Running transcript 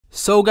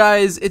So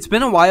guys, it's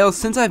been a while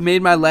since I've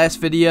made my last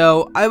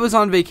video. I was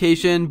on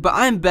vacation, but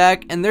I'm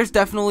back and there's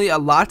definitely a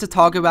lot to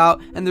talk about,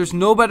 and there's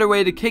no better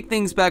way to kick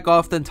things back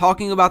off than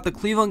talking about the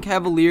Cleveland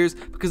Cavaliers,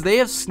 because they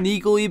have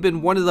sneakily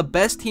been one of the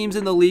best teams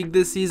in the league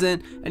this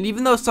season. And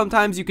even though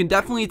sometimes you can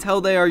definitely tell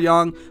they are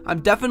young,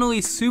 I'm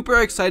definitely super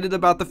excited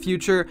about the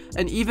future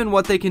and even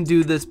what they can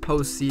do this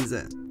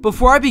postseason.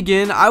 Before I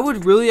begin, I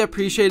would really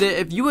appreciate it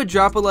if you would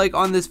drop a like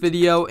on this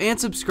video and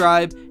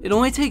subscribe. It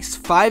only takes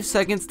 5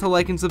 seconds to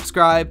like and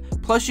subscribe,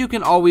 plus you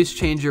can always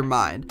change your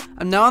mind.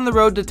 I'm now on the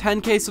road to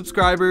 10k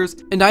subscribers,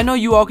 and I know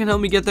you all can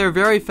help me get there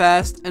very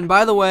fast. And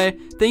by the way,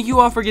 thank you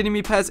all for getting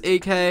me past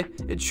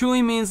 8k. It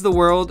truly means the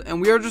world, and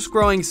we are just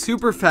growing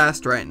super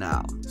fast right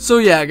now. So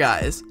yeah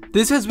guys,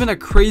 this has been a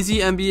crazy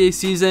NBA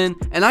season,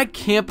 and I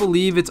can't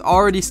believe it's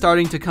already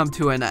starting to come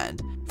to an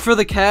end. For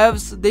the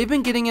Cavs, they've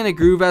been getting in a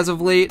groove as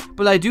of late,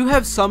 but I do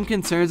have some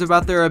concerns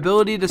about their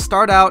ability to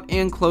start out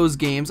and close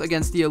games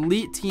against the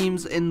elite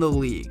teams in the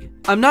league.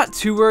 I'm not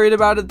too worried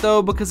about it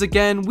though, because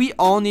again, we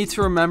all need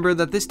to remember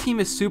that this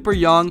team is super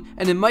young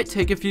and it might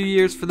take a few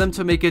years for them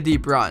to make a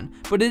deep run.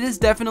 But it is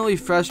definitely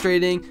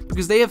frustrating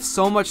because they have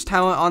so much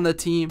talent on the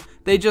team,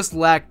 they just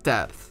lack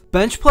depth.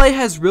 Bench play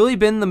has really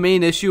been the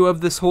main issue of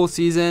this whole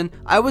season.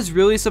 I was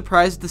really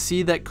surprised to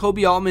see that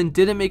Kobe Altman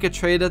didn't make a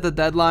trade at the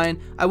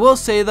deadline. I will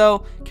say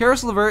though,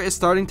 Caris LeVert is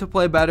starting to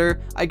play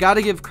better. I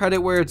gotta give credit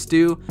where it's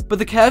due, but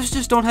the Cavs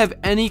just don't have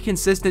any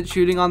consistent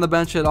shooting on the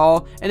bench at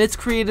all, and it's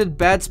created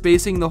bad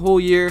spacing the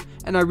whole year,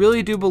 and I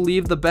really do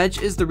believe the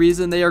bench is the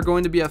reason they are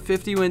going to be a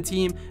 50-win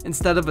team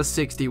instead of a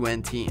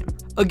 60-win team.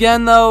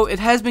 Again though, it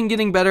has been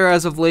getting better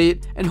as of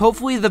late, and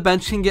hopefully the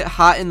bench can get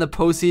hot in the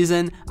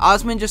postseason.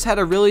 Osman just had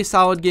a really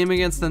solid game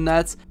against the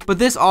Nets, but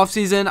this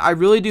offseason I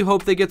really do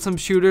hope they get some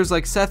shooters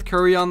like Seth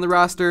Curry on the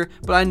roster,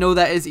 but I know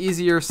that is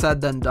easier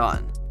said than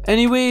done.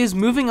 Anyways,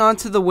 moving on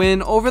to the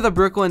win over the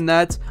Brooklyn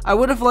Nets, I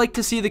would have liked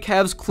to see the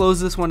Cavs close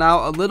this one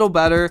out a little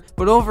better,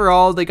 but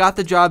overall they got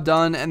the job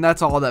done, and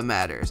that's all that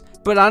matters.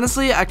 But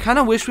honestly, I kind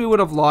of wish we would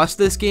have lost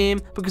this game,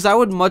 because I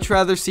would much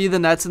rather see the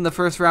Nets in the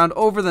first round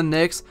over the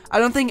Knicks. I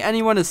don't think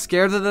anyone is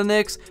scared of the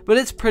Knicks, but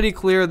it's pretty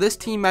clear this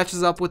team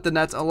matches up with the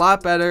Nets a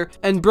lot better,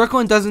 and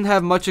Brooklyn doesn't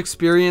have much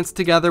experience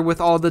together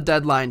with all the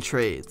deadline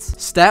trades.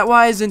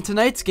 Stat-wise, in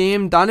tonight's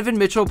game, Donovan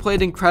Mitchell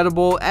played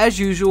incredible as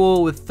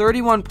usual with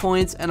 31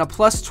 points and a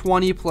plus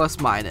 20 plus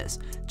minus.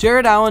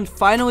 Jarrett Allen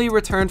finally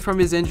returned from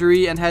his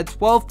injury and had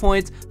 12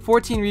 points,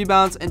 14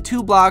 rebounds, and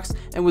 2 blocks,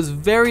 and was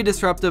very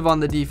disruptive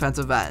on the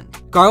defensive end.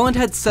 Garland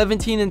had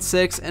 17 and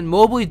 6, and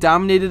Mobley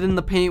dominated in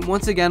the paint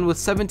once again with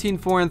 17,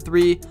 4, and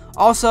 3.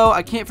 Also,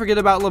 I can't forget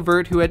about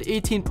LeVert, who had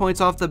 18 points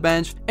off the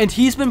bench, and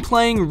he's been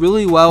playing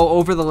really well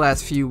over the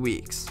last few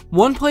weeks.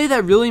 One play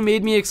that really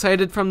made me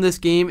excited from this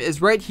game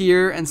is right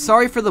here, and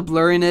sorry for the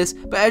blurriness,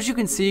 but as you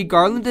can see,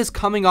 Garland is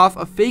coming off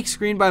a fake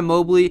screen by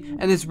Mobley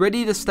and is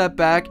ready to step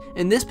back.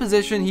 In this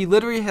position, he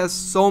literally has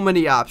so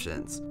many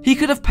options. He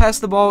could have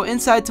passed the ball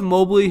inside to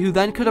Mobley, who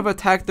then could have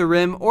attacked the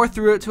rim or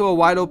threw it to a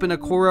wide open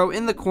Okoro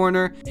in the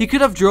corner. He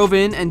could have drove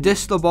in and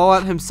dished the ball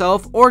out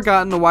himself or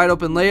gotten a wide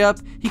open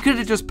layup. He could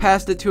have just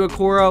passed it to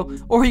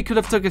Okoro, or he could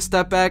have took a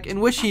step back, in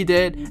which he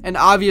did, and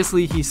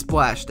obviously he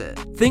splashed it.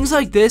 Things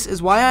like this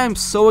is why I am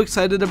so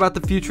excited about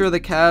the future of the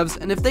Cavs,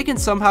 and if they can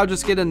somehow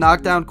just get a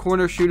knockdown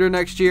corner shooter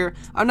next year,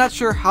 I'm not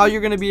sure how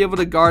you're going to be able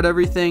to guard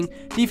everything.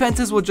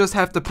 Defenses will just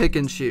have to pick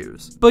and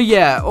choose. But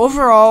yeah,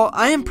 overall,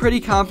 I am pretty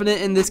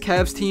confident in this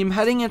Cavs team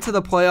heading into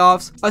the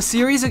playoffs. A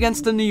series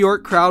against the New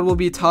York crowd will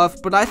be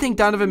tough, but I think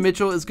Donovan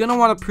Mitchell is going to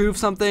want to prove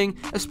something,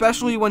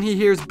 especially when he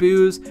hears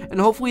boos, and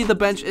hopefully the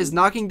bench is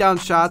knocking down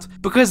shots,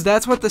 because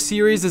that's what the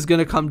series is going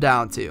to come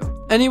down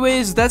to.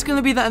 Anyways, that's going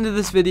to be the end of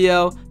this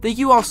video. Thank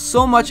you all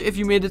so much if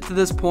you made it to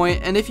this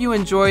point, and if you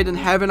enjoyed and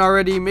haven't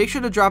already, make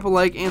sure to drop a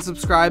like and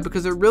subscribe,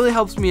 because it really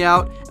helps me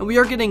out, and we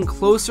are getting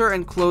closer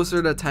and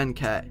closer to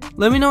 10k.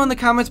 Let me know in the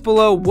comments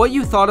below what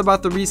you thought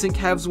about the recent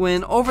Cavs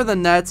win over the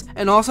Nets,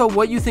 and also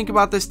what you think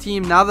about this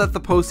team now that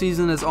the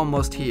postseason is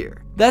almost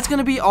here. That's going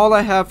to be all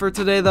I have for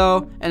today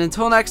though, and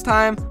until next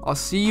time, I'll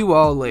see you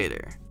all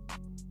later.